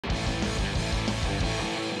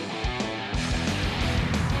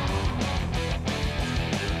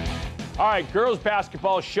All right, girls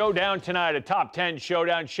basketball showdown tonight, a top 10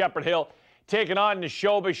 showdown. Shepherd Hill taking on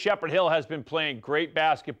Nashoba. Shepherd Hill has been playing great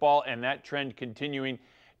basketball, and that trend continuing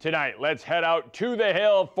tonight. Let's head out to the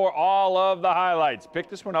Hill for all of the highlights.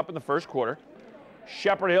 Pick this one up in the first quarter.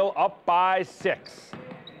 Shepherd Hill up by 6.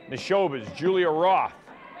 Nashoba's Julia Roth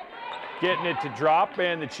getting it to drop,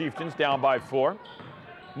 and the Chieftains down by 4.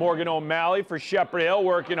 Morgan O'Malley for Shepherd Hill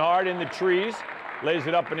working hard in the trees. Lays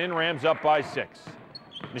it up and in, Rams up by 6.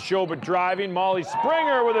 Nashoba driving, Molly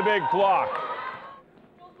Springer with a big block.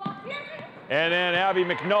 And then Abby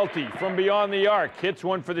McNulty from beyond the arc hits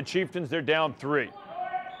one for the Chieftains. They're down 3.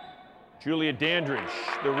 Julia Dandridge,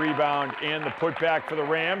 the rebound and the putback for the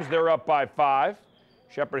Rams. They're up by 5.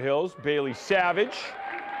 Shepherd Hills, Bailey Savage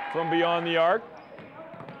from beyond the arc.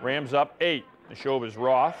 Rams up 8. Nashoba's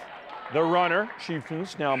Roth. The runner,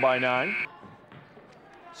 Chieftains down by 9.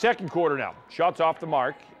 Second quarter now. Shots off the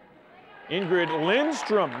mark. Ingrid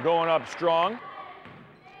Lindstrom going up strong.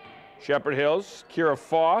 Shepherd Hills, Kira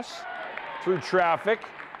Foss through traffic.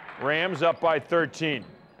 Rams up by 13.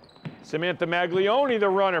 Samantha Maglione, the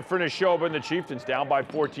runner for Nashoba, and the Chieftains down by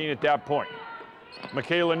 14 at that point.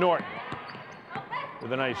 Michaela Norton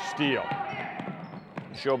with a nice steal.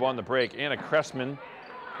 Nashoba on the break. Anna Cressman,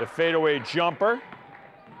 the fadeaway jumper.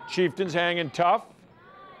 Chieftains hanging tough.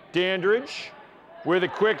 Dandridge with a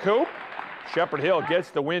quick hoop. Shepherd Hill gets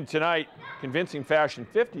the win tonight. Convincing fashion,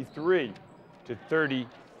 53-38.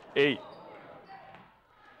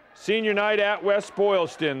 Senior night at West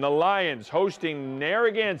Boylston. The Lions hosting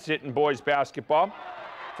Narragansett in boys basketball.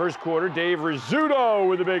 First quarter, Dave Rizzuto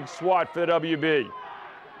with a big swat for the WB.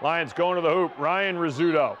 Lions going to the hoop. Ryan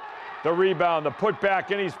Rizzuto. The rebound, the putback,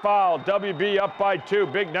 and he's fouled. WB up by 2.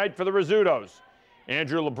 Big night for the Rizzutos.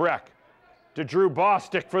 Andrew Lebrecht to Drew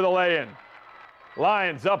Bostick for the lay-in.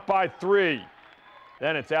 Lions up by 3.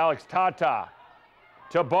 Then it's Alex Tata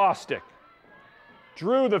to Bostick.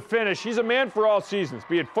 Drew the finish. He's a man for all seasons,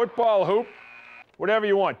 be it football, hoop, whatever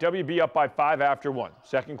you want. WB up by 5 after 1.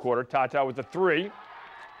 Second quarter, Tata with the 3.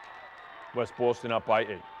 West Boylston up by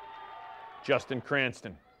 8. Justin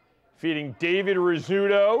Cranston feeding David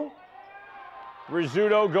Rizzuto.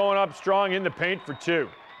 Rizzuto going up strong in the paint for 2.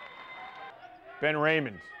 Ben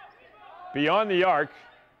Raymond beyond the arc,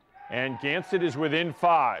 and Gansett is within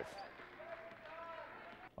 5.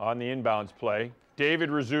 On the inbounds play, David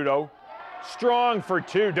Rizzuto, strong for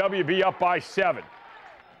 2, WB up by 7.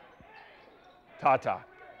 Tata,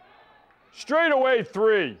 straight away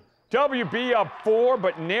 3, WB up 4,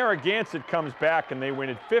 but Narragansett comes back and they win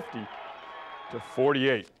it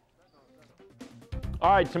 50-48.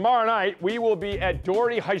 All right, tomorrow night we will be at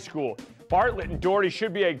Doherty High School. Bartlett and Doherty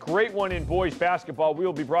should be a great one in boys basketball. We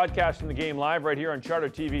will be broadcasting the game live right here on Charter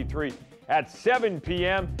TV 3 at 7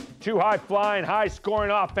 p.m. 2 high-flying,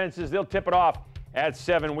 high-scoring offenses. They'll tip it off at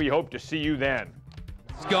 7. We hope to see you then.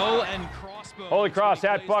 Let's go and Crossbow. Holy Cross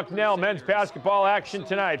at Bucknell. Men's basketball action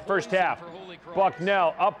tonight. First half.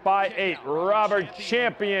 Bucknell up by 8. Robert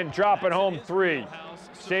Champion dropping home 3.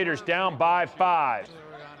 Satyrs down by 5.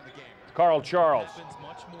 Carl Charles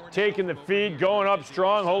taking the feed, going up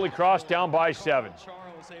strong. Holy Cross down by 7.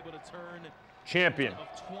 Champion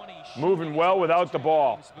moving well without the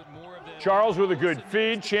ball. Charles with a good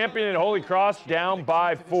feed. Champion and Holy Cross down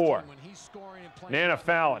by 4. Nana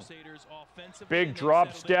Fallon. Big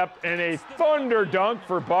drop step and a thunder dunk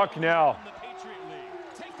for Bucknell.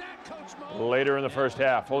 Later in the first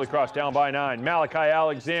half, Holy Cross down by 9. Malachi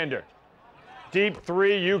Alexander. Deep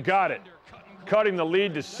 3, you got it. Cutting the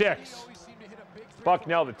lead to 6.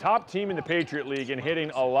 Bucknell, the top team in the Patriot League, and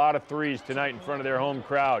hitting a lot of threes tonight in front of their home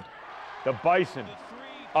crowd. The Bison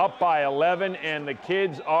up by 11, and the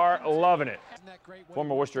kids are loving it.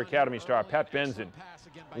 Former Worcester Academy star Pat Benson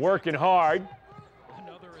working hard.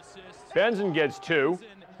 Benson gets 2.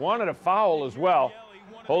 Wanted a foul as well.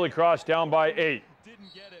 Holy Cross down by 8.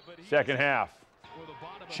 Second half.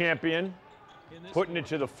 Champion putting it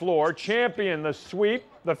to the floor. Champion, the sweep,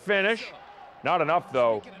 the finish. Not enough,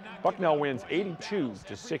 though. Bucknell wins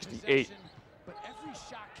 82-68.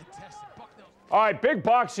 All right, big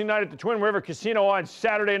boxing night at the Twin River Casino on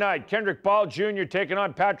Saturday night. Kendrick Ball Jr. taking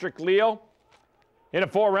on Patrick Leal in a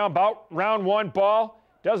 4-round bout. Round 1, Ball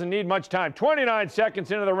doesn't need much time. 29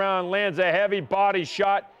 seconds into the round, lands a heavy body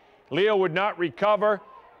shot. Leal would not recover.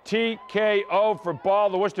 TKO for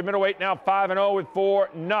Ball. The Worcester middleweight now 5-0 with 4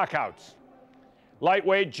 knockouts.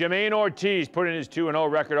 Lightweight Jermaine Ortiz putting his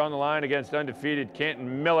 2-0 record on the line against undefeated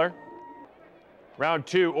Canton Miller. Round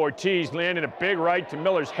 2, Ortiz landing a big right to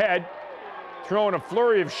Miller's head, throwing a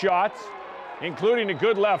flurry of shots, including a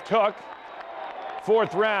good left hook.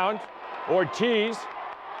 Fourth round, Ortiz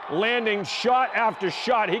landing shot after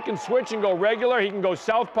shot. He can switch and go regular. He can go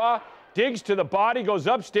southpaw. Digs to the body, goes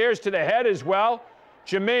upstairs to the head as well.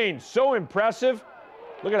 Jermaine, so impressive.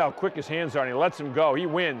 Look at how quick his hands are, and he lets him go. He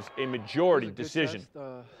wins a majority decision.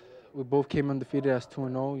 We both came undefeated as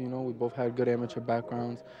 2-0. You know, we both had good amateur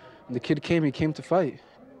backgrounds. When the kid came, he came to fight.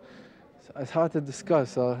 So it's hard to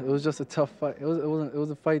discuss. It was just a tough fight. It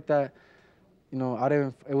was a fight that, you know,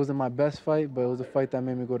 it wasn't my best fight, but it was a fight that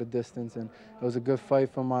made me go the distance, and it was a good fight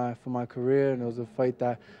for my career, and it was a fight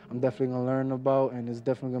that I'm definitely gonna learn about, and it's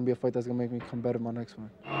definitely gonna be a fight that's gonna make me come better in my next one.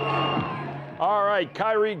 All right,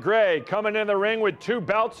 Kyrie Gray coming in the ring with 2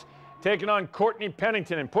 belts, taking on Courtney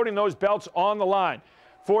Pennington and putting those belts on the line.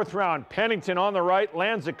 4th round, Pennington on the right,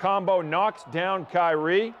 lands a combo, knocks down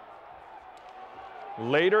Kyrie.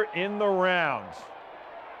 Later in the round,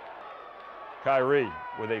 Kyrie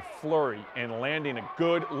with a flurry and landing a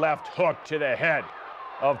good left hook to the head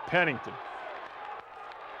of Pennington.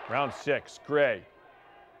 Round 6, Gray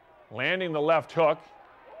landing the left hook.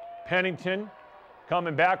 Pennington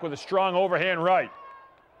coming back with a strong overhand right.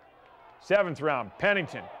 7th round,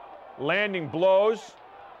 Pennington landing blows.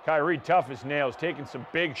 Kyrie tough as nails, taking some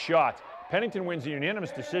big shots. Pennington wins a unanimous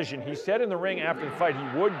decision. He said in the ring after the fight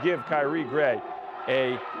he would give Kyrie Gray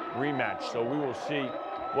a rematch. So we will see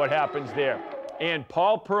what happens there. And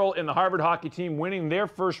Paul Pearl and the Harvard hockey team winning their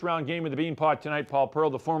 1st round game of the Bean Pot tonight. Paul Pearl,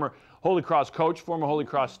 the former Holy Cross coach, former Holy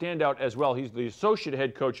Cross standout as well. He's the associate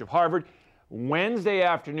head coach of Harvard. Wednesday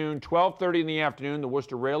afternoon, 12:30 in the afternoon, the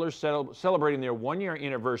Worcester Railers celebrating their 1-year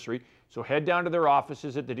anniversary. So head down to their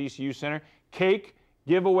offices at the DCU Center. Cake,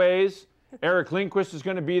 giveaways. Eric Lindquist is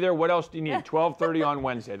going to be there. What else do you need? 12:30 on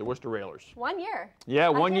Wednesday, the Worcester Railers. 1 year. Yeah,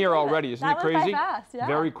 1 year already. Isn't it crazy? Fast, yeah.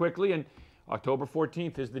 Very quickly. And October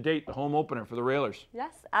 14th is the date, the home opener for the Railers.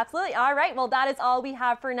 Yes, absolutely. All right, well, that is all we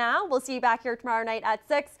have for now. We'll see you back here tomorrow night at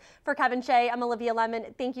 6. For Kevin Shea, I'm Olivia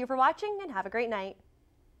Lemon. Thank you for watching and have a great night.